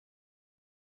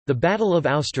The Battle of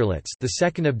Austerlitz, the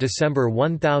 2nd of December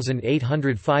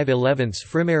 1805, 11th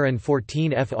Frimaire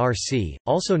 14 FRC,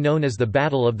 also known as the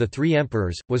Battle of the Three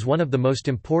Emperors, was one of the most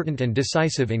important and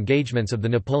decisive engagements of the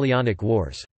Napoleonic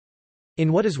Wars.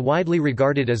 In what is widely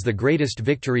regarded as the greatest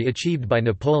victory achieved by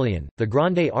Napoleon, the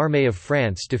Grande Armée of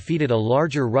France defeated a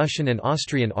larger Russian and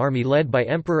Austrian army led by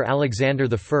Emperor Alexander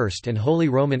I and Holy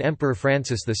Roman Emperor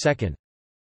Francis II.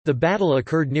 The battle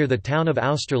occurred near the town of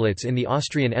Austerlitz in the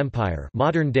Austrian Empire,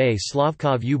 modern-day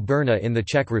Slavkov u Brna in the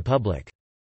Czech Republic.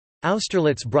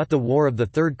 Austerlitz brought the War of the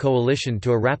Third Coalition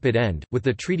to a rapid end, with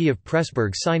the Treaty of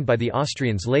Pressburg signed by the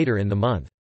Austrians later in the month.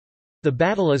 The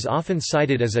battle is often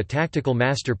cited as a tactical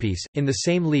masterpiece, in the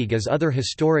same league as other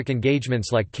historic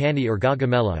engagements like Cannae or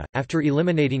Gaugamela. After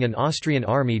eliminating an Austrian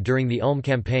army during the Ulm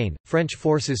campaign, French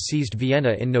forces seized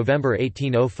Vienna in November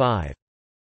 1805.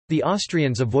 The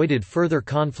Austrians avoided further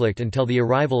conflict until the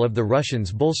arrival of the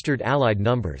Russians bolstered Allied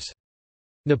numbers.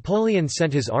 Napoleon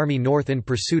sent his army north in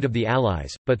pursuit of the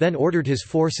Allies, but then ordered his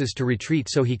forces to retreat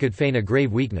so he could feign a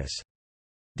grave weakness.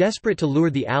 Desperate to lure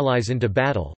the Allies into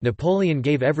battle, Napoleon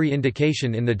gave every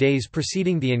indication in the days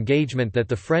preceding the engagement that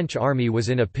the French army was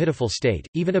in a pitiful state,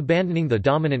 even abandoning the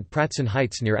dominant Pratzen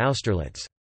Heights near Austerlitz.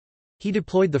 He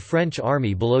deployed the French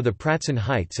army below the Pratzen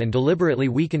Heights and deliberately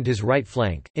weakened his right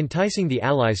flank, enticing the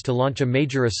Allies to launch a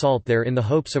major assault there in the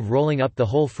hopes of rolling up the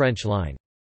whole French line.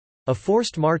 A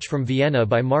forced march from Vienna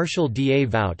by Marshal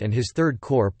d'Avout and his Third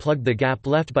Corps plugged the gap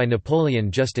left by Napoleon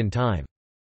just in time.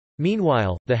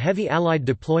 Meanwhile, the heavy Allied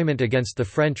deployment against the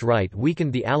French right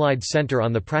weakened the Allied centre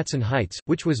on the Pratzen Heights,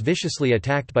 which was viciously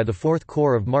attacked by the Fourth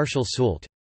Corps of Marshal Soult.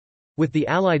 With the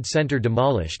Allied centre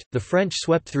demolished, the French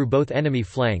swept through both enemy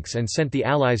flanks and sent the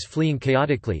Allies fleeing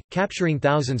chaotically, capturing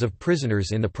thousands of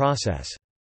prisoners in the process.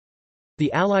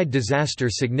 The Allied disaster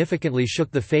significantly shook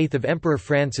the faith of Emperor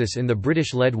Francis in the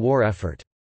British-led war effort.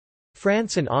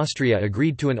 France and Austria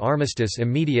agreed to an armistice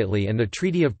immediately and the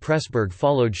Treaty of Pressburg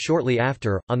followed shortly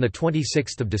after, on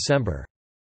 26 December.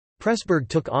 Pressburg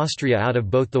took Austria out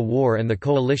of both the war and the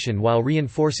coalition while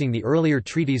reinforcing the earlier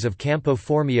treaties of Campo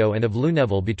Formio and of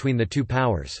Luneville between the two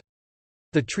powers.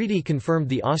 The treaty confirmed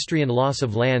the Austrian loss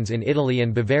of lands in Italy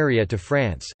and Bavaria to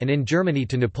France, and in Germany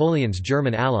to Napoleon's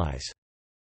German allies.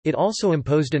 It also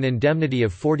imposed an indemnity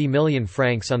of 40 million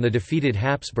francs on the defeated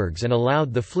Habsburgs and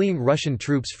allowed the fleeing Russian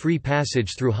troops free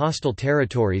passage through hostile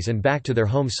territories and back to their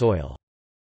home soil.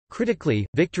 Critically,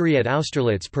 victory at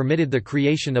Austerlitz permitted the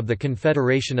creation of the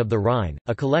Confederation of the Rhine,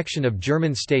 a collection of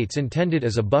German states intended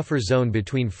as a buffer zone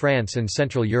between France and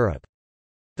Central Europe.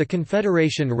 The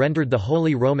Confederation rendered the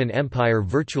Holy Roman Empire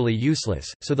virtually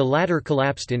useless, so the latter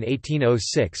collapsed in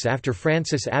 1806 after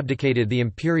Francis abdicated the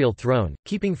imperial throne,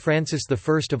 keeping Francis I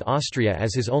of Austria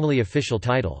as his only official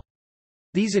title.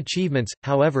 These achievements,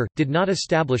 however, did not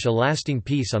establish a lasting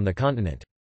peace on the continent.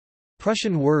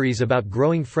 Prussian worries about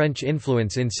growing French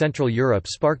influence in Central Europe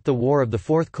sparked the War of the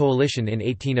Fourth Coalition in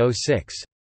 1806.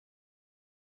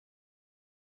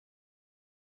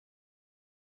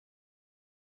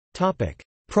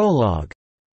 Prologue.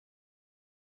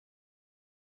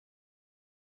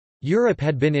 Europe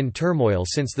had been in turmoil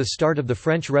since the start of the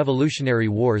French Revolutionary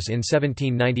Wars in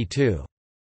 1792.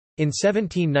 In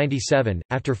 1797,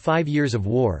 after 5 years of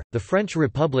war, the French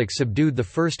Republic subdued the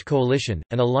First Coalition,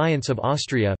 an alliance of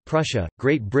Austria, Prussia,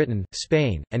 Great Britain,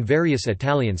 Spain, and various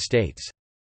Italian states.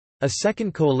 A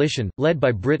second coalition, led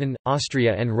by Britain,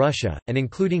 Austria and Russia, and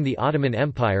including the Ottoman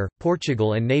Empire,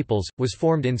 Portugal and Naples, was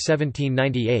formed in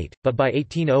 1798, but by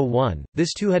 1801,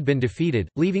 this too had been defeated,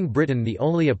 leaving Britain the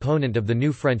only opponent of the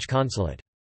new French consulate.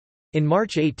 In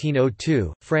March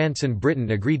 1802, France and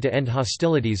Britain agreed to end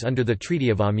hostilities under the Treaty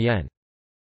of Amiens.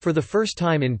 For the first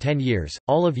time in 10 years,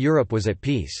 all of Europe was at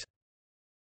peace.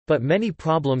 But many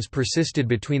problems persisted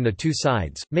between the two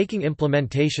sides, making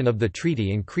implementation of the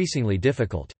treaty increasingly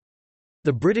difficult.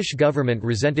 The British government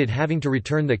resented having to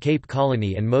return the Cape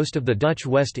Colony and most of the Dutch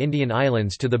West Indian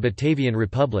Islands to the Batavian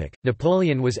Republic.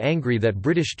 Napoleon was angry that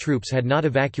British troops had not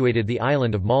evacuated the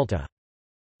island of Malta.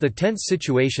 The tense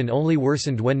situation only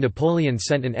worsened when Napoleon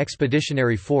sent an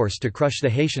expeditionary force to crush the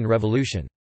Haitian Revolution.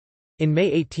 In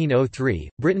May 1803,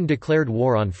 Britain declared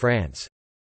war on France.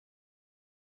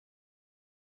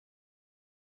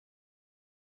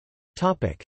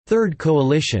 Third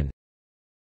Coalition.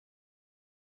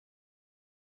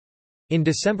 In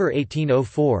December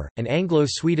 1804, an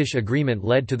Anglo-Swedish agreement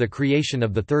led to the creation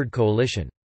of the Third Coalition.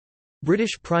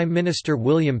 British Prime Minister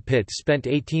William Pitt spent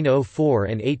 1804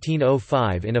 and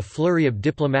 1805 in a flurry of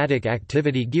diplomatic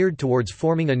activity geared towards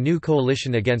forming a new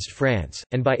coalition against France,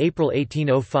 and by April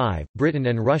 1805, Britain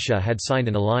and Russia had signed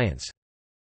an alliance.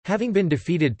 Having been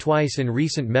defeated twice in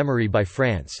recent memory by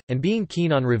France, and being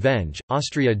keen on revenge,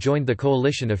 Austria joined the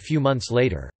coalition a few months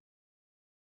later.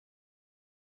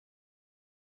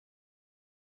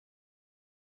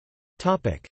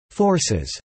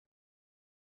 Forces.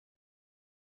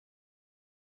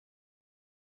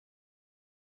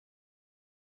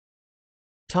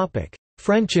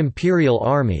 French Imperial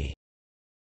Army.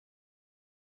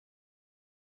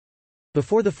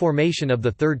 Before the formation of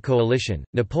the Third Coalition,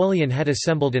 Napoleon had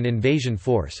assembled an invasion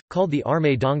force, called the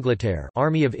Armée d'Angleterre,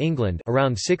 Army of England,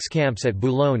 around 6 camps at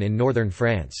Boulogne in northern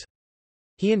France.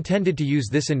 He intended to use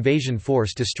this invasion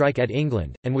force to strike at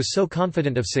England, and was so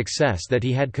confident of success that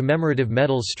he had commemorative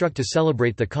medals struck to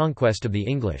celebrate the conquest of the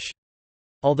English.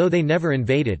 Although they never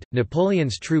invaded,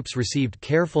 Napoleon's troops received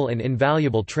careful and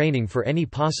invaluable training for any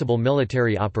possible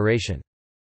military operation.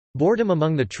 Boredom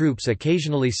among the troops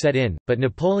occasionally set in, but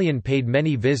Napoleon paid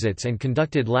many visits and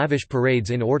conducted lavish parades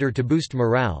in order to boost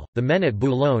morale. The men at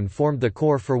Boulogne formed the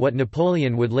corps for what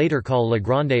Napoleon would later call La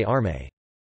Grande Armée.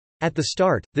 At the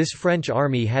start, this French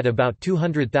army had about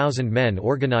 200,000 men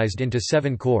organized into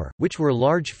 7 corps, which were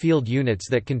large field units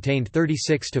that contained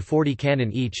 36 to 40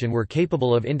 cannon each and were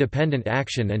capable of independent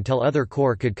action until other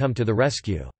corps could come to the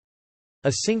rescue.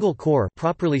 A single corps,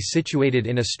 properly situated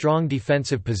in a strong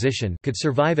defensive position, could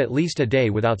survive at least a day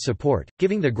without support,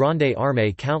 giving the Grande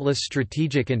Armée countless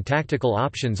strategic and tactical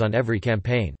options on every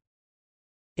campaign.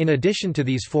 In addition to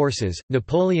these forces,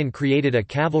 Napoleon created a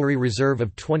cavalry reserve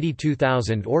of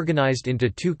 22,000 organized into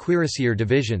 2 cuirassier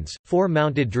divisions, 4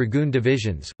 mounted dragoon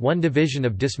divisions, 1 division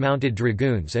of dismounted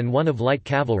dragoons and 1 of light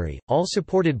cavalry, all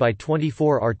supported by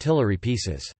 24 artillery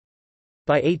pieces.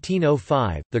 By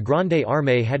 1805, the Grande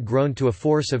Armée had grown to a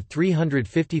force of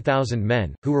 350,000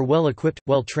 men, who were well equipped,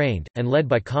 well trained, and led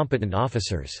by competent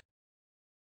officers.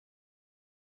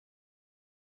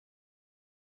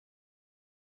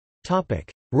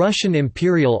 Russian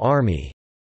Imperial Army.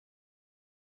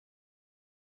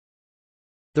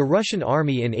 The Russian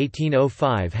army in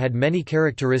 1805 had many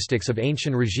characteristics of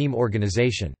ancient regime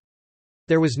organization.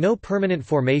 There was no permanent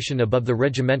formation above the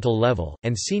regimental level,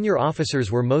 and senior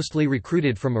officers were mostly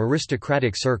recruited from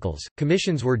aristocratic circles.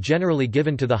 Commissions were generally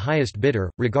given to the highest bidder,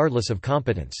 regardless of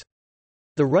competence.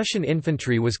 The Russian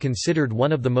infantry was considered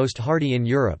one of the most hardy in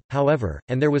Europe, however,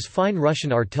 and there was fine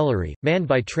Russian artillery, manned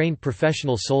by trained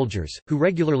professional soldiers, who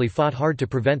regularly fought hard to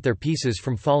prevent their pieces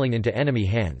from falling into enemy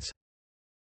hands.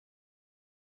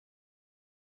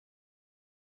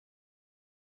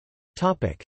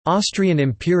 Austrian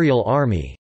Imperial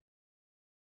Army.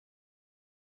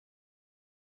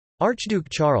 Archduke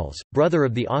Charles, brother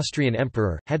of the Austrian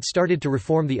Emperor, had started to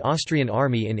reform the Austrian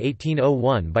army in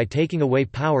 1801 by taking away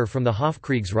power from the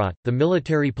Hofkriegsrat, the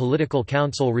military-political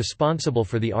council responsible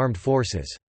for the armed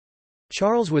forces.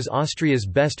 Charles was Austria's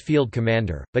best field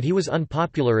commander, but he was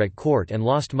unpopular at court and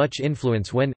lost much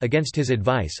influence when, against his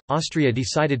advice, Austria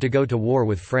decided to go to war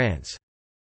with France.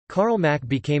 Karl Mack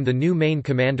became the new main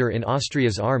commander in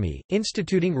Austria's army,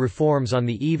 instituting reforms on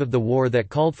the eve of the war that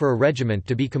called for a regiment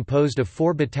to be composed of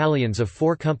 4 battalions of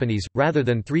 4 companies, rather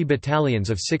than 3 battalions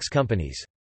of 6 companies.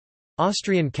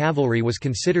 Austrian cavalry was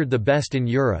considered the best in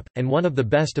Europe, and one of the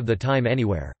best of the time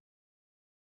anywhere.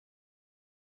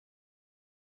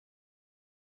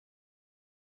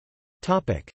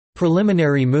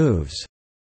 Preliminary moves.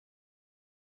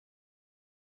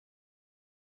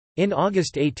 In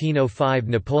August 1805,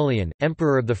 Napoleon,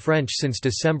 Emperor of the French since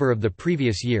December of the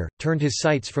previous year, turned his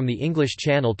sights from the English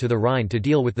Channel to the Rhine to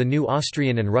deal with the new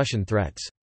Austrian and Russian threats.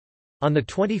 On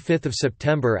 25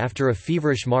 September, after a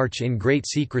feverish march in great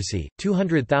secrecy,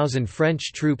 200,000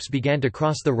 French troops began to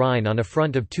cross the Rhine on a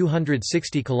front of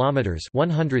 260 kilometres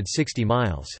 (160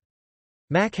 miles).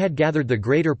 Mack had gathered the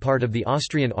greater part of the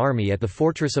Austrian army at the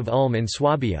fortress of Ulm in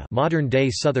Swabia, modern-day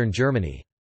southern Germany.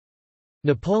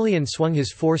 Napoleon swung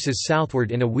his forces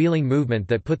southward in a wheeling movement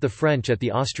that put the French at the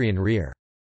Austrian rear.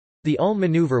 The Ulm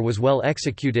maneuver was well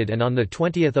executed, and on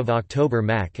 20 October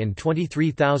Mack and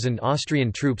 23,000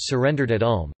 Austrian troops surrendered at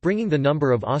Ulm, bringing the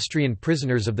number of Austrian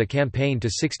prisoners of the campaign to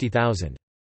 60,000.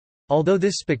 Although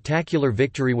this spectacular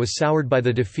victory was soured by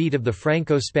the defeat of the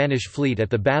Franco-Spanish fleet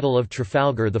at the Battle of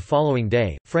Trafalgar the following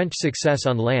day, French success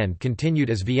on land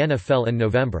continued as Vienna fell in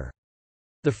November.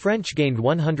 The French gained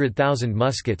 100,000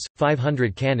 muskets,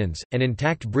 500 cannons, and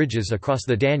intact bridges across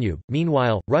the Danube.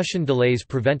 Meanwhile, Russian delays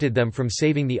prevented them from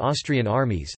saving the Austrian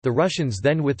armies. The Russians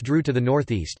then withdrew to the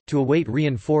northeast, to await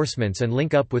reinforcements and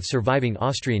link up with surviving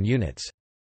Austrian units.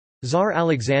 Tsar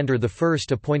Alexander I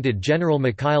appointed General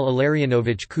Mikhail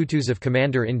Illarionovich Kutuzov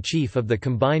commander-in-chief of the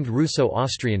combined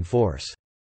Russo-Austrian force.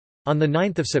 On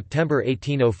 9 September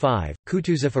 1805,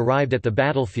 Kutuzov arrived at the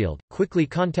battlefield, quickly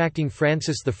contacting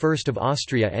Francis I of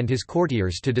Austria and his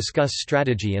courtiers to discuss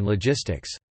strategy and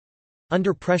logistics.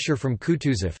 Under pressure from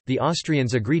Kutuzov, the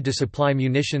Austrians agreed to supply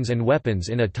munitions and weapons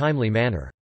in a timely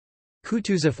manner.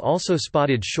 Kutuzov also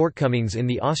spotted shortcomings in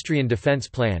the Austrian defense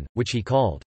plan, which he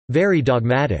called very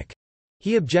dogmatic.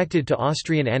 He objected to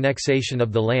Austrian annexation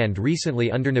of the land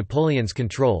recently under Napoleon's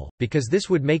control, because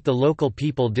this would make the local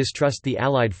people distrust the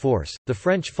Allied force. The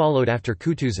French followed after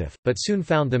Kutuzov, but soon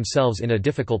found themselves in a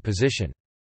difficult position.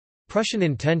 Prussian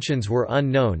intentions were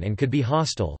unknown and could be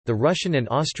hostile, the Russian and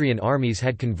Austrian armies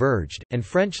had converged, and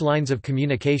French lines of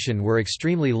communication were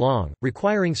extremely long,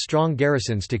 requiring strong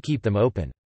garrisons to keep them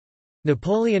open.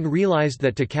 Napoleon realized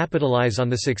that to capitalize on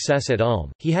the success at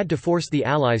Ulm, he had to force the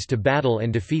Allies to battle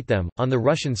and defeat them. On the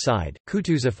Russian side,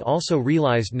 Kutuzov also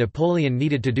realized Napoleon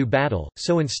needed to do battle,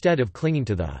 so instead of clinging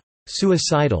to the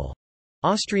suicidal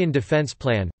Austrian defense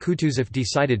plan, Kutuzov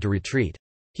decided to retreat.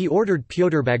 He ordered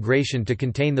Pyotr Bagration to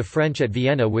contain the French at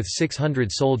Vienna with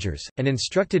 600 soldiers, and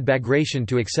instructed Bagration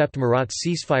to accept Murat's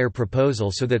ceasefire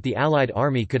proposal so that the Allied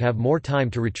army could have more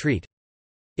time to retreat.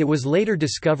 It was later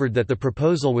discovered that the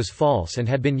proposal was false and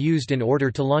had been used in order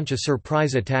to launch a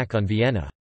surprise attack on Vienna.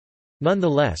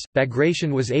 Nonetheless,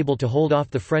 Bagration was able to hold off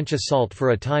the French assault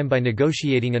for a time by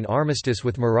negotiating an armistice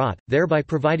with Murat, thereby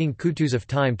providing Kutuzov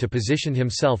time to position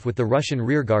himself with the Russian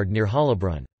rearguard near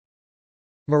Hollabrunn.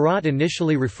 Murat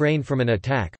initially refrained from an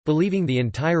attack, believing the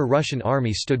entire Russian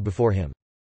army stood before him.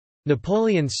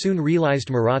 Napoleon soon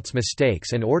realized Murat's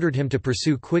mistakes and ordered him to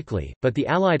pursue quickly, but the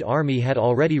Allied army had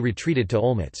already retreated to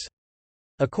Olmütz.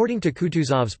 According to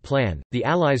Kutuzov's plan, the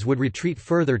Allies would retreat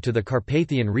further to the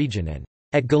Carpathian region and,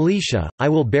 "At Galicia, I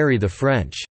will bury the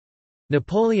French."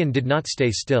 Napoleon did not stay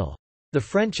still. The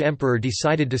French emperor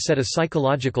decided to set a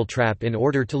psychological trap in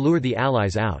order to lure the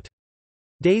Allies out.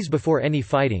 Days before any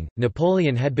fighting,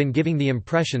 Napoleon had been giving the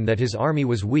impression that his army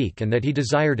was weak and that he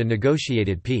desired a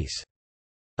negotiated peace.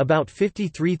 About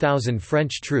 53,000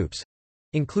 French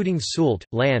troops—including Soult,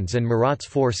 Lannes and Murat's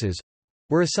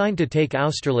forces—were assigned to take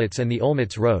Austerlitz and the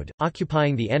Olmütz road,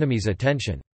 occupying the enemy's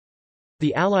attention.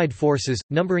 The Allied forces,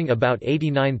 numbering about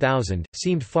 89,000,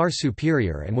 seemed far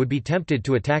superior and would be tempted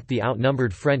to attack the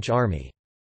outnumbered French army.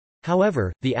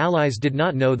 However, the Allies did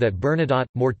not know that Bernadotte,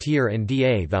 Mortier and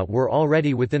d'Avaux were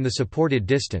already within the supported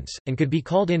distance, and could be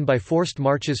called in by forced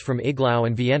marches from Iglau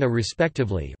and Vienna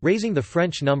respectively, raising the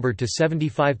French number to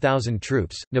 75,000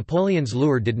 troops. Napoleon's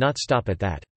lure did not stop at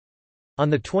that.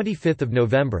 On 25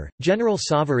 November, General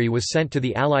Savary was sent to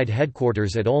the Allied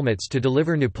headquarters at Olmütz to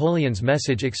deliver Napoleon's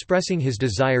message expressing his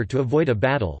desire to avoid a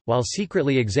battle, while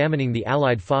secretly examining the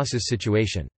Allied forces'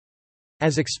 situation.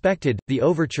 As expected, the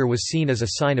overture was seen as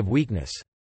a sign of weakness.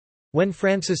 When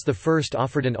Francis I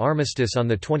offered an armistice on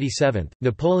the 27th,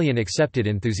 Napoleon accepted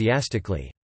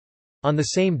enthusiastically. On the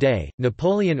same day,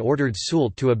 Napoleon ordered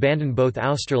Soult to abandon both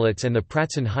Austerlitz and the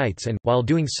Pratzen Heights and, while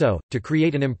doing so, to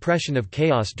create an impression of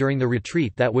chaos during the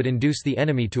retreat that would induce the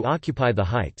enemy to occupy the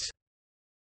heights.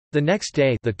 The next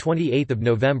day, the 28th of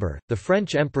November, the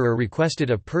French emperor requested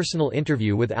a personal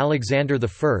interview with Alexander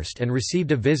I and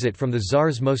received a visit from the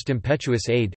Tsar's most impetuous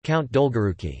aide, Count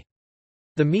Dolgoruki.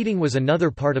 The meeting was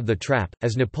another part of the trap,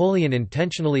 as Napoleon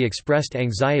intentionally expressed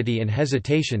anxiety and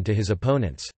hesitation to his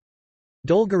opponents.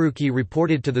 Dolgoruki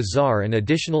reported to the Tsar an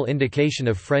additional indication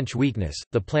of French weakness.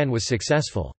 The plan was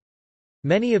successful.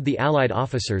 Many of the Allied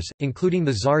officers, including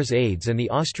the Tsar's aides and the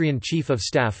Austrian Chief of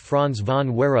Staff Franz von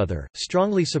Weyrother,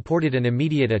 strongly supported an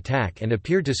immediate attack and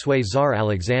appeared to sway Tsar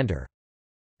Alexander.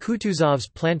 Kutuzov's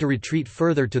plan to retreat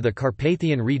further to the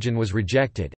Carpathian region was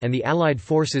rejected, and the Allied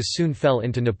forces soon fell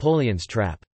into Napoleon's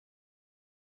trap.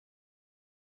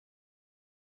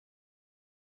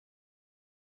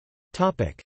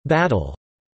 Battle.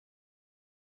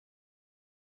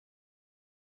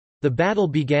 The battle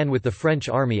began with the French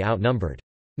army outnumbered.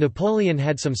 Napoleon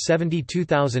had some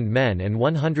 72,000 men and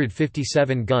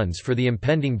 157 guns for the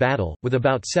impending battle, with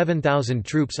about 7,000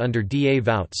 troops under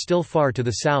d'Avaux still far to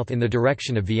the south in the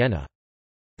direction of Vienna.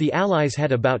 The Allies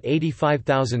had about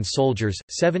 85,000 soldiers,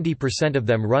 70% of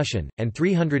them Russian, and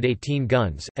 318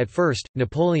 guns. At first,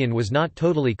 Napoleon was not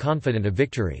totally confident of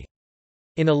victory.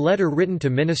 In a letter written to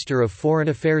Minister of Foreign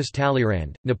Affairs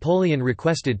Talleyrand, Napoleon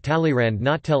requested Talleyrand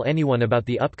not tell anyone about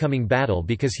the upcoming battle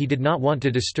because he did not want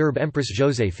to disturb Empress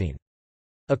Joséphine.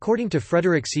 According to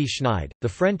Frédéric C. Schneid, the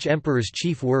French emperor's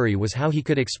chief worry was how he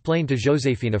could explain to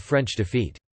Joséphine a French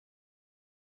defeat.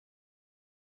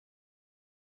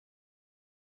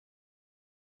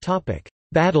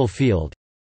 Battlefield.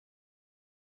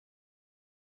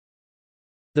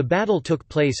 The battle took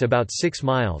place about 6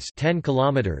 miles 10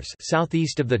 kilometers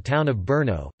southeast of the town of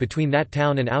Brno, between that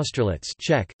town and Austerlitz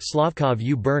Czech, Slavkov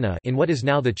u Brna in what is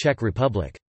now the Czech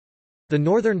Republic. The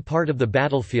northern part of the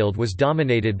battlefield was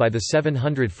dominated by the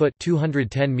 700-foot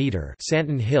 (210-meter)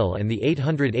 Santon Hill and the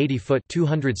 880-foot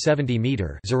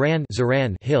 (270-meter)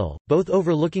 Zaran Hill, both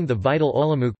overlooking the vital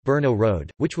Olomouc-Brno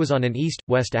road, which was on an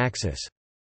east-west axis.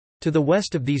 To the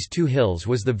west of these two hills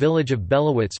was the village of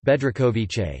Belowitz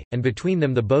and between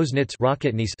them the Boznitz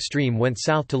stream went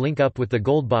south to link up with the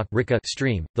Goldbach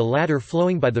stream, the latter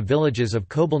flowing by the villages of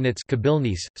Kobelnitz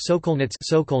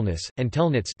Sokolnitz, and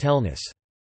Telnitz.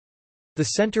 The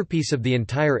centerpiece of the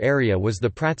entire area was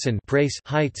the Pratzen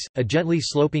heights, a gently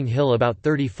sloping hill about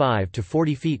 35 to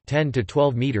 40 feet 10 to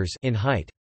 12 meters in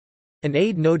height. An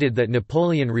aide noted that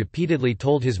Napoleon repeatedly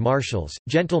told his marshals,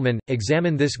 "Gentlemen,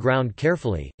 examine this ground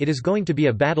carefully, it is going to be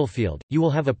a battlefield, you will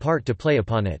have a part to play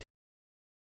upon it."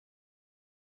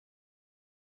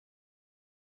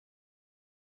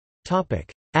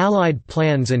 Allied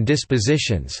plans and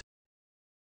dispositions.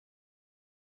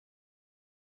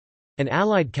 An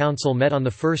Allied council met on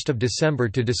 1 December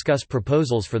to discuss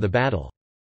proposals for the battle.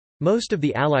 Most of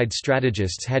the Allied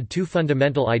strategists had two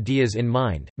fundamental ideas in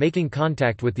mind, making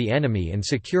contact with the enemy and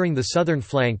securing the southern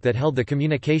flank that held the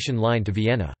communication line to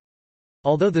Vienna.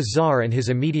 Although the Tsar and his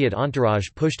immediate entourage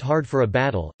pushed hard for a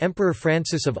battle, Emperor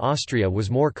Francis of Austria was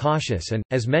more cautious and,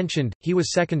 as mentioned, he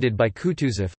was seconded by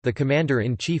Kutuzov, the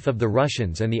commander-in-chief of the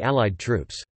Russians and the Allied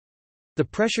troops. The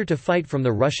pressure to fight from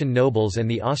the Russian nobles and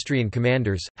the Austrian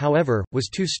commanders, however, was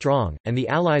too strong, and the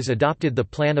Allies adopted the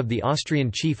plan of the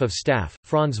Austrian Chief of Staff,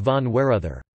 Franz von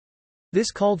Weyrother. This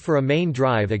called for a main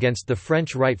drive against the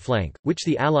French right flank, which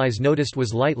the Allies noticed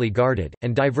was lightly guarded,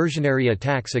 and diversionary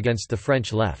attacks against the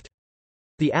French left.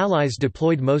 The Allies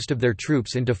deployed most of their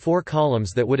troops into 4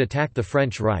 columns that would attack the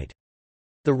French right.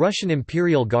 The Russian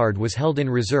Imperial Guard was held in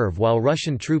reserve while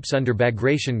Russian troops under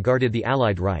Bagration guarded the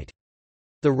Allied right.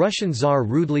 The Russian Tsar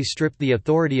rudely stripped the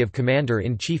authority of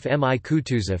Commander-in-Chief Mi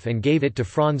Kutuzov and gave it to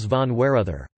Franz von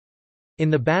Weyrother. In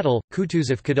the battle,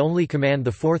 Kutuzov could only command the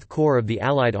 4th Corps of the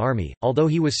Allied army, although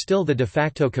he was still the de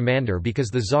facto commander because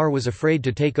the Tsar was afraid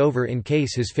to take over in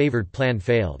case his favored plan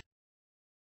failed.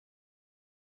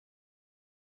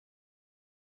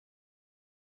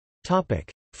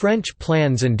 French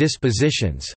plans and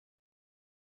dispositions.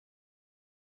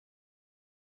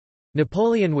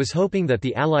 Napoleon was hoping that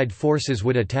the Allied forces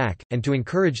would attack, and to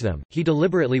encourage them, he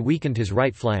deliberately weakened his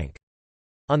right flank.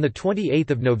 On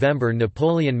 28 November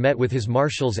Napoleon met with his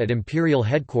marshals at Imperial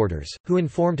headquarters, who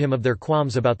informed him of their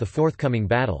qualms about the forthcoming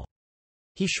battle.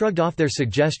 He shrugged off their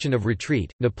suggestion of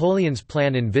retreat. Napoleon's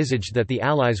plan envisaged that the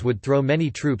Allies would throw many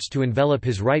troops to envelop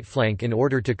his right flank in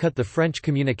order to cut the French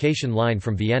communication line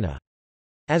from Vienna.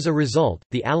 As a result,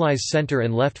 the Allies' center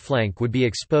and left flank would be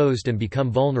exposed and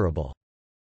become vulnerable.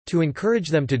 To encourage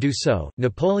them to do so,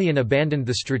 Napoleon abandoned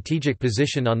the strategic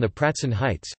position on the Pratzen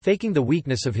Heights, faking the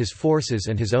weakness of his forces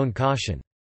and his own caution.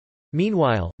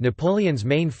 Meanwhile, Napoleon's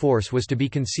main force was to be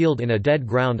concealed in a dead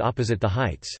ground opposite the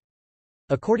heights.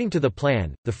 According to the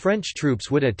plan, the French troops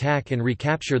would attack and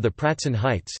recapture the Pratzen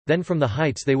Heights, then from the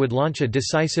heights they would launch a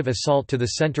decisive assault to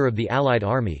the center of the Allied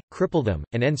army, cripple them,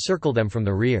 and encircle them from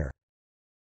the rear.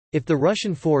 If the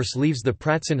Russian force leaves the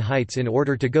Pratzen Heights in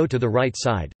order to go to the right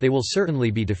side, they will certainly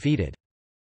be defeated.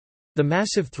 The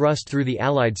massive thrust through the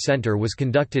Allied center was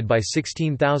conducted by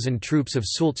 16,000 troops of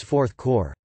Soult's 4th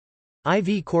Corps.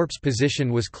 IV Corps'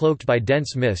 position was cloaked by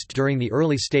dense mist during the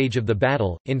early stage of the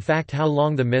battle. In fact, how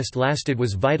long the mist lasted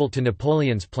was vital to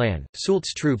Napoleon's plan.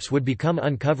 Soult's troops would become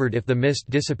uncovered if the mist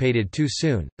dissipated too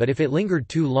soon, but if it lingered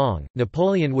too long,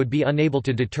 Napoleon would be unable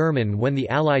to determine when the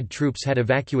Allied troops had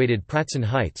evacuated Pratzen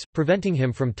Heights, preventing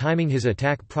him from timing his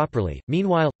attack properly.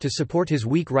 Meanwhile, to support his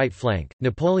weak right flank,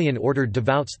 Napoleon ordered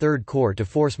Davout's 3rd Corps to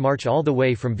force march all the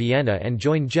way from Vienna and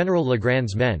join General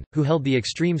Legrand's men, who held the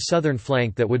extreme southern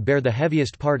flank that would bear the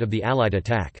heaviest part of the Allied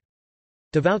attack.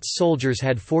 Davout's soldiers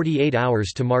had 48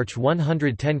 hours to march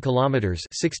 110 kilometers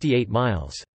 (68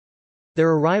 miles).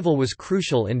 Their arrival was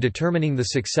crucial in determining the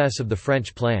success of the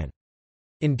French plan.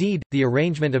 Indeed, the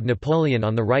arrangement of Napoleon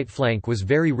on the right flank was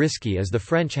very risky as the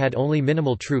French had only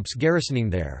minimal troops garrisoning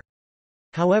there.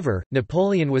 However,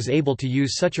 Napoleon was able to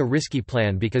use such a risky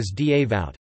plan because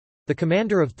Davout, the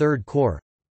commander of 3rd Corps,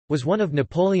 was one of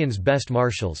Napoleon's best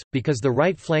marshals, because the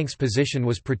right flank's position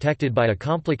was protected by a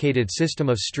complicated system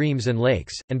of streams and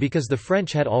lakes, and because the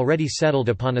French had already settled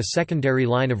upon a secondary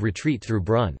line of retreat through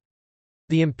Brunn.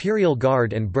 The Imperial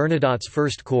Guard and Bernadotte's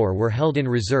First Corps were held in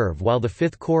reserve while the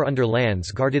Fifth Corps under Lannes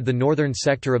guarded the northern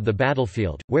sector of the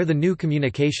battlefield, where the new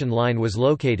communication line was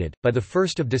located. By 1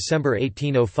 December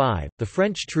 1805, the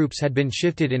French troops had been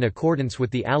shifted in accordance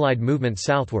with the Allied movement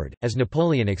southward, as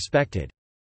Napoleon expected.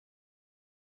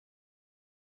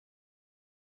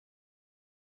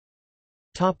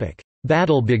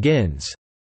 Battle begins.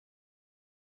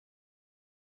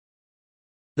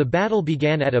 The battle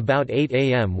began at about 8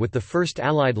 am with the first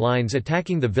Allied lines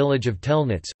attacking the village of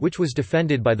Telnitz, which was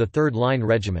defended by the 3rd Line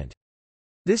Regiment.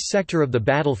 This sector of the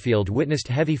battlefield witnessed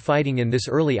heavy fighting in this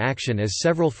early action as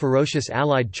several ferocious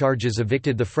Allied charges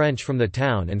evicted the French from the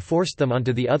town and forced them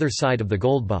onto the other side of the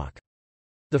Goldbach.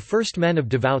 The first men of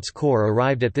Devout's corps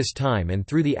arrived at this time and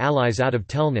threw the Allies out of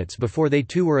Telnitz before they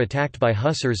too were attacked by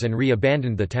hussars and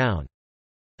re-abandoned the town.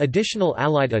 Additional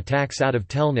Allied attacks out of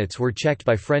Telnitz were checked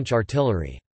by French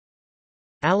artillery.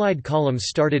 Allied columns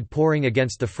started pouring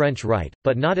against the French right,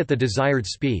 but not at the desired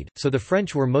speed, so the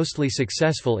French were mostly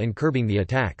successful in curbing the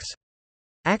attacks.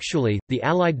 Actually, the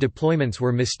Allied deployments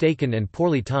were mistaken and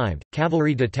poorly timed.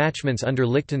 Cavalry detachments under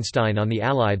Liechtenstein on the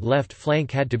Allied left flank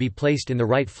had to be placed in the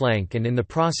right flank, and in the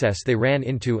process they ran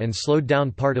into and slowed down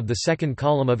part of the second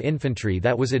column of infantry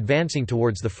that was advancing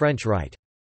towards the French right.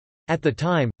 At the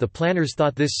time, the planners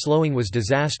thought this slowing was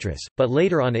disastrous, but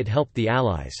later on it helped the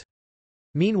Allies.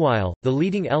 Meanwhile, the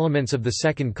leading elements of the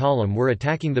second column were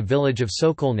attacking the village of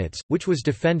Sokolnitz, which was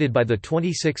defended by the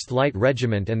 26th Light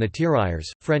Regiment and the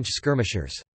Tirailleurs, French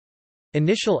skirmishers.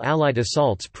 Initial Allied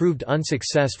assaults proved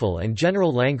unsuccessful and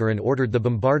General Langeron ordered the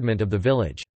bombardment of the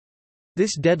village.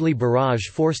 This deadly barrage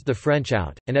forced the French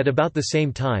out, and at about the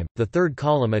same time, the third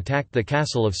column attacked the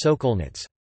castle of Sokolnitz.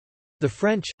 The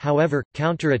French, however,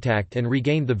 counterattacked and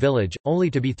regained the village, only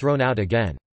to be thrown out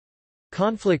again.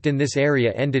 Conflict in this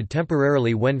area ended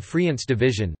temporarily when Friant's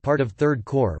division, part of 3rd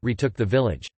Corps, retook the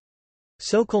village.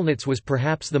 Sokolnitz was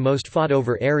perhaps the most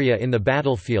fought-over area in the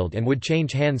battlefield and would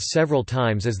change hands several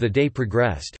times as the day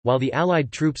progressed. While the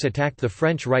Allied troops attacked the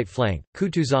French right flank,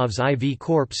 Kutuzov's IV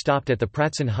Corps stopped at the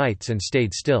Pratzen Heights and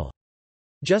stayed still.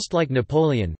 Just like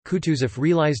Napoleon, Kutuzov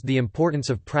realized the importance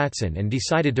of Pratzen and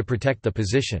decided to protect the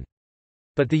position.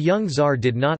 But the young Tsar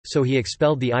did not, so he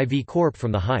expelled the IV Corps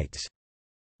from the heights.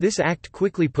 This act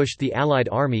quickly pushed the Allied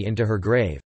army into her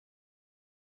grave.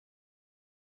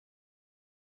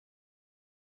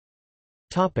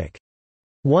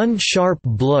 One sharp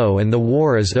blow and the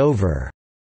war is over.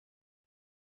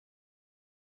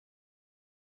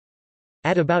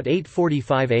 At about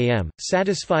 8:45 am,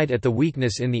 satisfied at the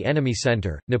weakness in the enemy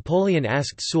center, Napoleon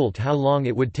asked Soult how long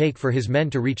it would take for his men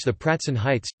to reach the Pratzen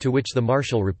Heights, to which the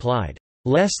marshal replied,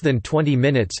 "Less than 20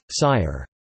 minutes, sire."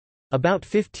 About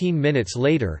 15 minutes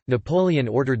later, Napoleon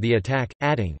ordered the attack,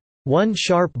 adding, "One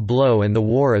sharp blow and the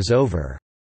war is over."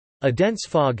 A dense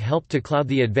fog helped to cloud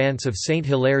the advance of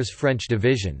Saint-Hilaire's French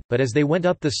division, but as they went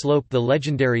up the slope the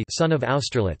legendary son of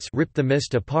Austerlitz ripped the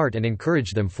mist apart and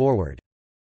encouraged them forward.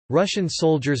 Russian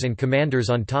soldiers and commanders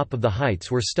on top of the heights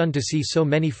were stunned to see so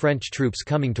many French troops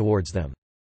coming towards them.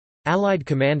 Allied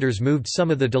commanders moved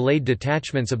some of the delayed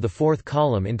detachments of the Fourth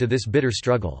Column into this bitter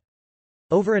struggle.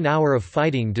 Over an hour of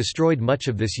fighting destroyed much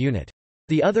of this unit.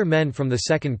 The other men from the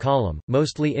Second Column,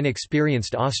 mostly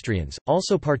inexperienced Austrians,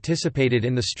 also participated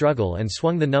in the struggle and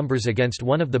swung the numbers against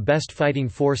one of the best fighting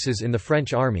forces in the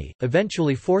French army,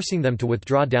 eventually forcing them to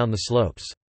withdraw down the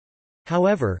slopes.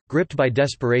 However, gripped by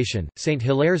desperation,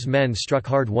 Saint-Hilaire's men struck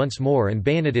hard once more and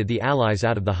bayoneted the Allies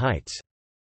out of the heights.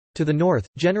 To the north,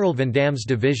 General Vandam's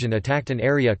division attacked an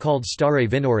area called Stare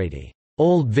Vinorati,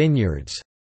 Old Vineyards,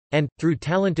 and, through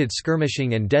talented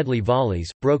skirmishing and deadly volleys,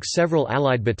 broke several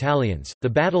Allied battalions. The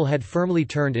battle had firmly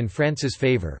turned in France's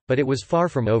favor, but it was far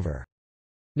from over.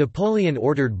 Napoleon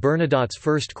ordered Bernadotte's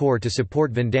First Corps to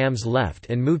support Vandam's left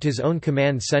and moved his own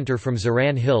command centre from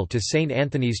Zeran Hill to St.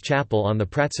 Anthony's Chapel on the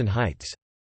Pratzen Heights.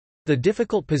 The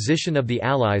difficult position of the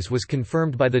Allies was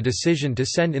confirmed by the decision to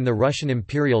send in the Russian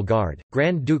Imperial Guard.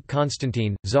 Grand Duke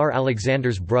Constantine, Tsar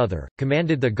Alexander's brother,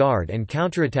 commanded the Guard and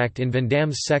counterattacked in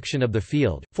Vandam's section of the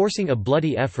field, forcing a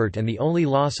bloody effort and the only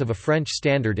loss of a French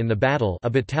standard in the battle.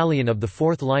 A battalion of the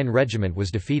 4th Line Regiment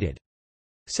was defeated.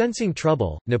 Sensing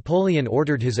trouble, Napoleon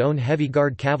ordered his own heavy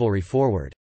guard cavalry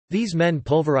forward. These men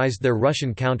pulverized their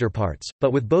Russian counterparts,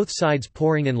 but with both sides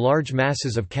pouring in large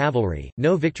masses of cavalry,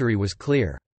 no victory was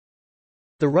clear.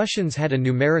 The Russians had a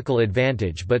numerical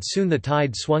advantage, but soon the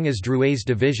tide swung as Drouet's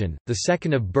division, the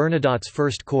second of Bernadotte's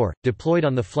First Corps, deployed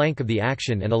on the flank of the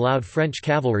action and allowed French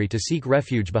cavalry to seek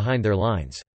refuge behind their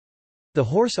lines. The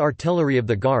horse artillery of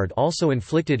the Guard also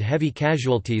inflicted heavy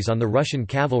casualties on the Russian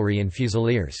cavalry and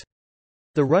fusiliers.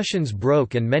 The Russians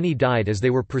broke and many died as they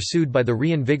were pursued by the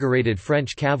reinvigorated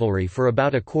French cavalry for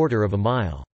about a quarter of a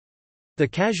mile. The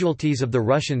casualties of the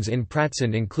Russians in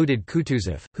Pratzen included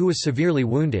Kutuzov, who was severely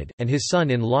wounded, and his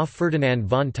son-in-law Ferdinand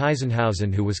von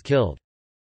Tiesenhausen, who was killed.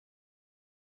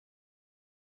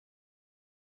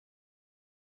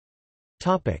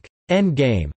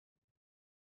 Endgame.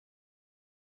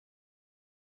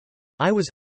 I was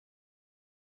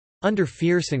under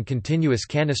fierce and continuous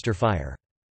canister fire.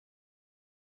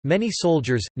 Many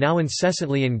soldiers, now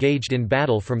incessantly engaged in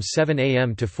battle from 7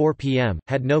 a.m. to 4 p.m.,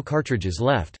 had no cartridges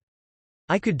left.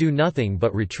 I could do nothing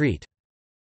but retreat.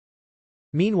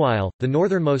 Meanwhile, the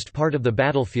northernmost part of the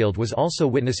battlefield was also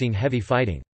witnessing heavy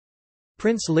fighting.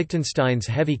 Prince Liechtenstein's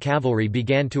heavy cavalry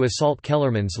began to assault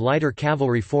Kellermann's lighter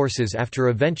cavalry forces after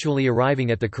eventually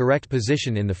arriving at the correct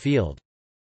position in the field.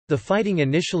 The fighting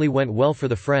initially went well for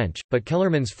the French, but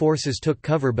Kellermann's forces took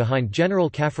cover behind General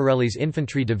Caffarelli's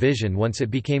infantry division once it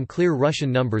became clear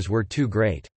Russian numbers were too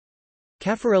great.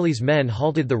 Caffarelli's men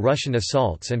halted the Russian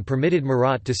assaults and permitted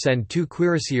Murat to send two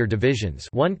cuirassier divisions,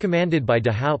 one commanded by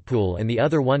de Hautpoul and the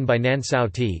other one by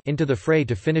Nansauti, into the fray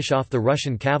to finish off the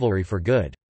Russian cavalry for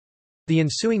good. The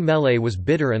ensuing melee was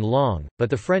bitter and long, but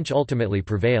the French ultimately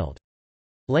prevailed.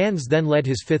 Lannes then led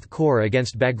his Fifth Corps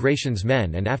against Bagration's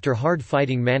men and after hard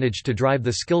fighting managed to drive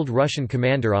the skilled Russian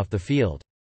commander off the field.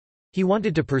 He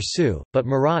wanted to pursue, but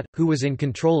Murat, who was in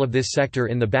control of this sector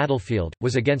in the battlefield,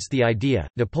 was against the idea.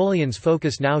 Napoleon's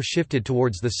focus now shifted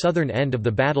towards the southern end of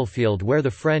the battlefield where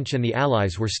the French and the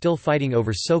Allies were still fighting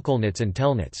over Sokolnitz and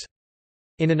Telnitz.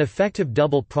 In an effective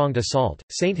double-pronged assault,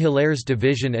 Saint-Hilaire's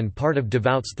division and part of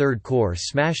Devout's Third Corps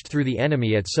smashed through the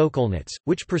enemy at Sokolnitz,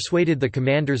 which persuaded the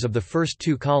commanders of the first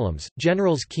two columns,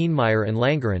 Generals Kienmeyer and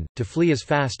Langeron, to flee as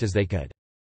fast as they could.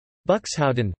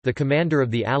 Buxhowden, the commander of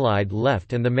the Allied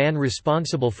left and the man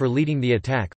responsible for leading the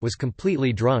attack, was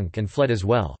completely drunk and fled as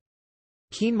well.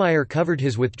 Kienmeyer covered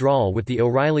his withdrawal with the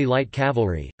O'Reilly Light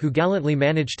Cavalry, who gallantly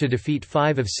managed to defeat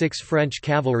 5 of 6 French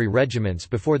cavalry regiments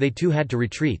before they too had to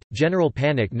retreat. General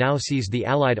panic now seized the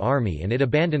Allied army and it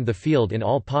abandoned the field in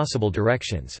all possible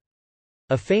directions.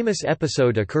 A famous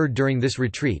episode occurred during this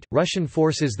retreat. Russian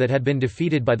forces that had been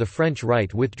defeated by the French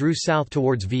right withdrew south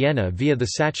towards Vienna via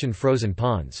the Sachsen frozen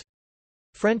ponds.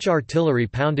 French artillery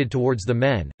pounded towards the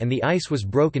men, and the ice was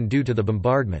broken due to the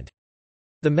bombardment.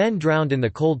 The men drowned in the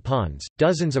cold ponds,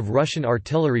 dozens of Russian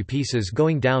artillery pieces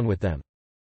going down with them.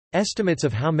 Estimates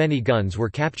of how many guns were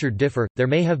captured differ, there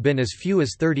may have been as few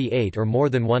as 38 or more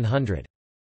than 100.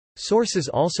 Sources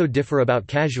also differ about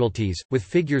casualties, with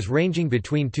figures ranging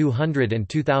between 200 and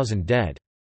 2,000 dead.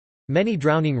 Many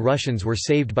drowning Russians were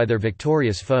saved by their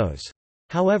victorious foes.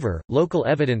 However, local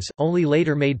evidence, only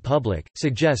later made public,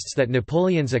 suggests that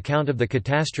Napoleon's account of the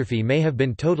catastrophe may have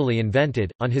been totally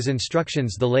invented. On his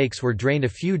instructions, the lakes were drained a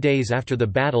few days after the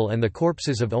battle, and the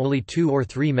corpses of only 2 or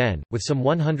 3 men, with some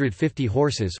 150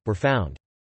 horses, were found.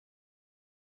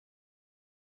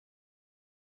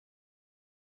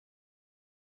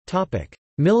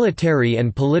 Military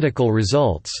and political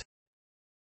results.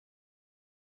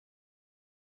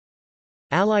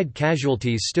 Allied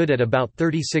casualties stood at about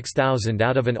 36,000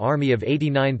 out of an army of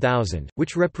 89,000,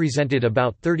 which represented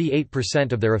about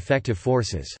 38% of their effective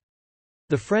forces.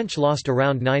 The French lost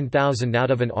around 9,000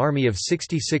 out of an army of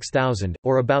 66,000,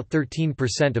 or about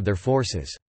 13% of their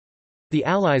forces. The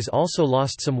Allies also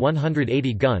lost some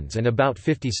 180 guns and about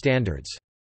 50 standards.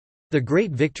 The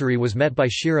great victory was met by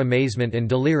sheer amazement and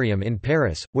delirium in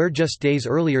Paris, where just days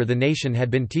earlier the nation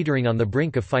had been teetering on the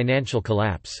brink of financial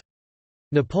collapse.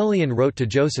 Napoleon wrote to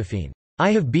Josephine,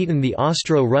 "I have beaten the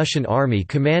Austro-Russian army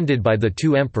commanded by the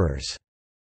 2 emperors.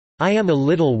 I am a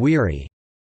little weary.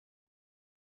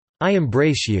 I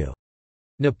embrace you."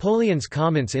 Napoleon's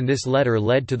comments in this letter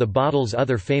led to the battle's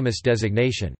other famous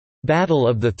designation, "Battle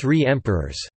of the 3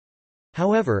 Emperors."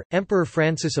 However, Emperor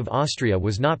Francis of Austria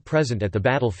was not present at the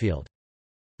battlefield.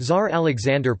 Tsar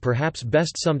Alexander perhaps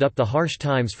best summed up the harsh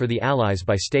times for the Allies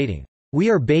by stating, "We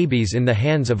are babies in the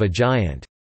hands of a giant."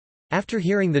 After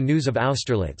hearing the news of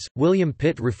Austerlitz, William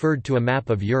Pitt referred to a map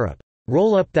of Europe.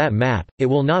 "Roll up that map, it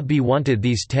will not be wanted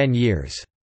these 10 years."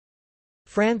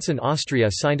 France and Austria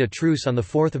signed a truce on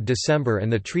 4 December and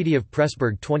the Treaty of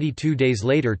Pressburg 22 days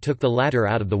later took the latter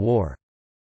out of the war.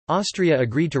 Austria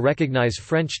agreed to recognize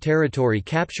French territory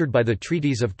captured by the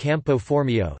treaties of Campo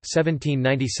Formio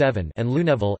 (1797) and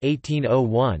Luneville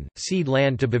 (1801), cede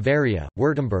land to Bavaria,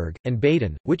 Württemberg, and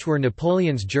Baden, which were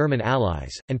Napoleon's German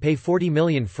allies, and pay 40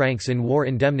 million francs in war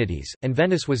indemnities, and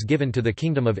Venice was given to the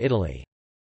Kingdom of Italy.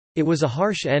 It was a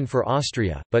harsh end for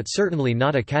Austria, but certainly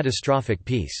not a catastrophic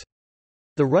peace.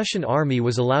 The Russian army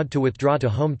was allowed to withdraw to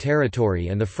home territory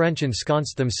and the French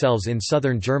ensconced themselves in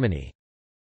southern Germany.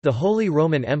 The Holy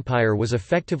Roman Empire was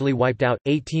effectively wiped out,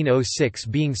 1806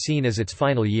 being seen as its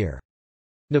final year.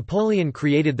 Napoleon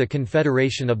created the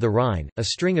Confederation of the Rhine, a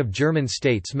string of German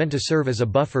states meant to serve as a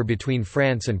buffer between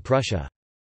France and Prussia.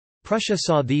 Prussia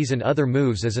saw these and other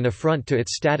moves as an affront to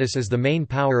its status as the main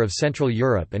power of Central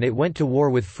Europe, and it went to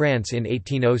war with France in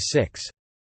 1806.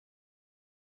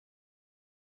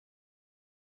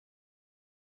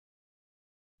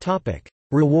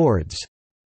 Rewards.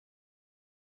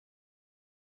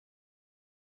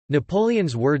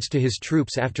 Napoleon's words to his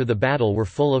troops after the battle were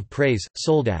full of praise: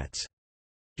 Soldats.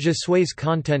 Je suis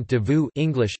content de vous,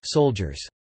 English, soldiers.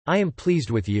 I am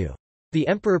pleased with you. The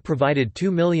emperor provided 2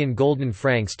 million golden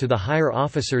francs to the higher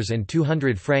officers and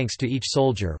 200 francs to each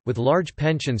soldier, with large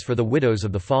pensions for the widows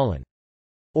of the fallen.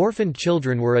 Orphaned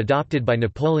children were adopted by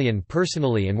Napoleon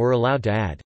personally and were allowed to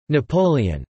add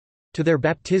Napoleon to their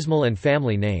baptismal and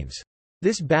family names.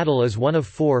 This battle is one of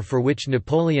 4 for which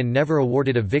Napoleon never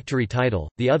awarded a victory title,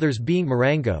 the others being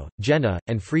Marengo, Jena,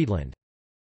 and Friedland.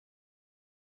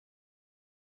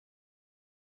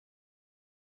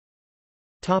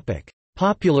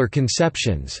 Popular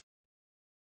conceptions.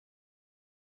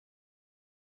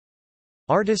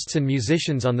 Artists and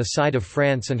musicians on the side of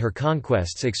France and her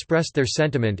conquests expressed their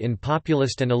sentiment in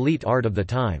populist and elite art of the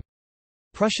time.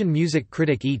 Prussian music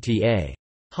critic E.T.A.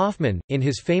 Hoffmann, in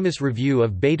his famous review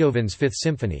of Beethoven's Fifth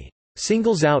Symphony,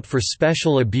 singles out for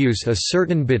special abuse a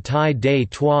certain Bataille des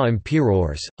Trois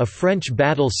Empereurs, a French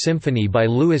battle symphony by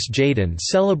Louis Jadin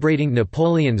celebrating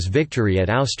Napoleon's victory at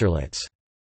Austerlitz.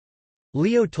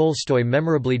 Leo Tolstoy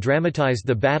memorably dramatized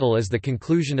the battle as the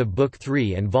conclusion of Book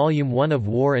 3 and Volume 1 of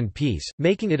War and Peace,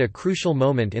 making it a crucial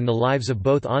moment in the lives of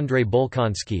both Andrei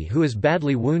Bolkonsky, who is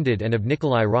badly wounded, and of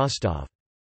Nikolai Rostov.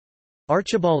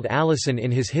 Archibald Alison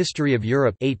in his History of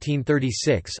Europe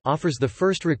 1836 offers the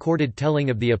first recorded telling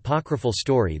of the apocryphal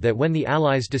story that when the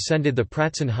Allies descended the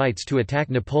Pratzen Heights to attack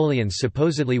Napoleon's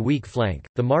supposedly weak flank,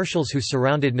 the marshals who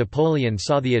surrounded Napoleon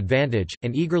saw the advantage,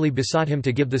 and eagerly besought him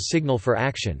to give the signal for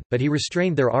action, but he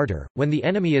restrained their ardor. When the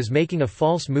enemy is making a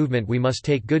false movement, we must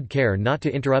take good care not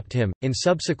to interrupt him. In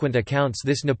subsequent accounts,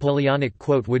 this Napoleonic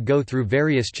quote would go through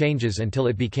various changes until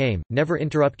it became, "Never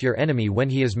interrupt your enemy when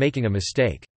he is making a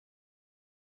mistake."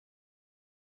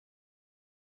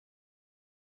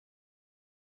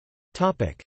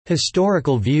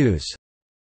 Historical views.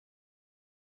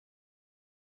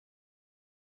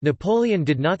 Napoleon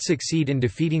did not succeed in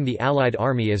defeating the Allied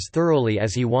army as thoroughly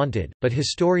as he wanted, but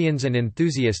historians and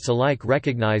enthusiasts alike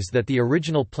recognize that the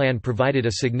original plan provided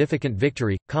a significant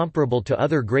victory, comparable to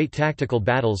other great tactical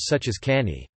battles such as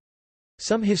Cannae.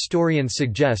 Some historians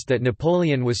suggest that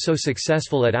Napoleon was so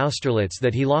successful at Austerlitz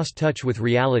that he lost touch with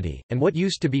reality, and what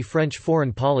used to be French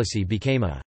foreign policy became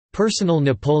a personal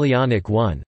Napoleonic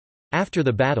one after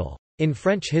the battle. In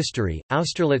French history,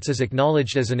 Austerlitz is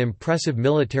acknowledged as an impressive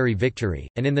military victory,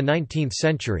 and in the 19th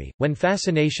century, when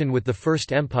fascination with the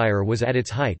First Empire was at its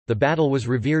height, the battle was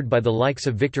revered by the likes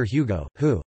of Victor Hugo,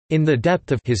 who, in the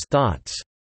depth of his thoughts,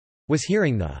 was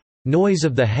hearing the noise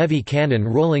of the heavy cannon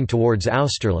rolling towards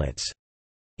Austerlitz.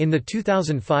 In the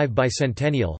 2005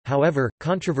 bicentennial, however,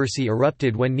 controversy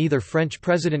erupted when neither French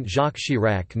President Jacques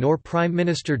Chirac nor Prime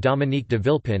Minister Dominique de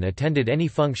Villepin attended any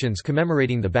functions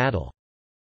commemorating the battle.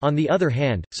 On the other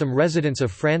hand, some residents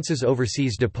of France's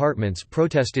overseas departments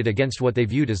protested against what they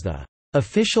viewed as the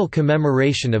official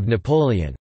commemoration of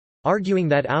Napoleon, arguing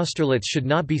that Austerlitz should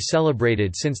not be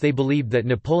celebrated since they believed that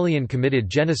Napoleon committed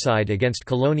genocide against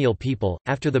colonial people.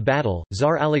 After the battle,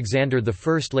 Tsar Alexander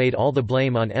I laid all the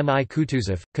blame on Mi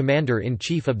Kutuzov,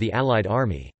 commander-in-chief of the Allied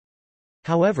army.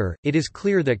 However, it is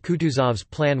clear that Kutuzov's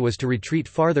plan was to retreat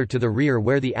farther to the rear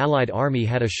where the Allied army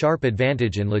had a sharp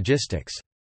advantage in logistics.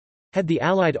 Had the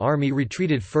Allied army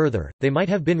retreated further, they might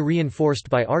have been reinforced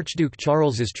by Archduke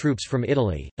Charles's troops from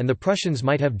Italy, and the Prussians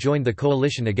might have joined the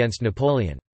coalition against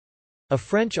Napoleon. A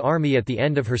French army at the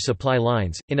end of her supply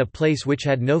lines, in a place which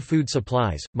had no food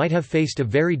supplies, might have faced a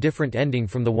very different ending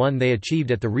from the one they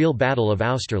achieved at the real Battle of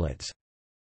Austerlitz.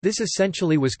 This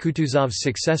essentially was Kutuzov's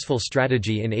successful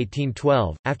strategy in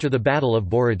 1812, after the Battle of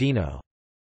Borodino.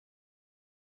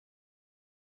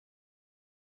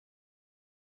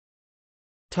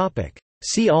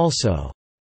 See also: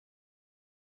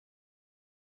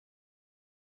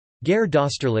 Guerre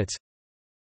d'Austerlitz.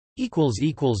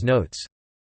 Notes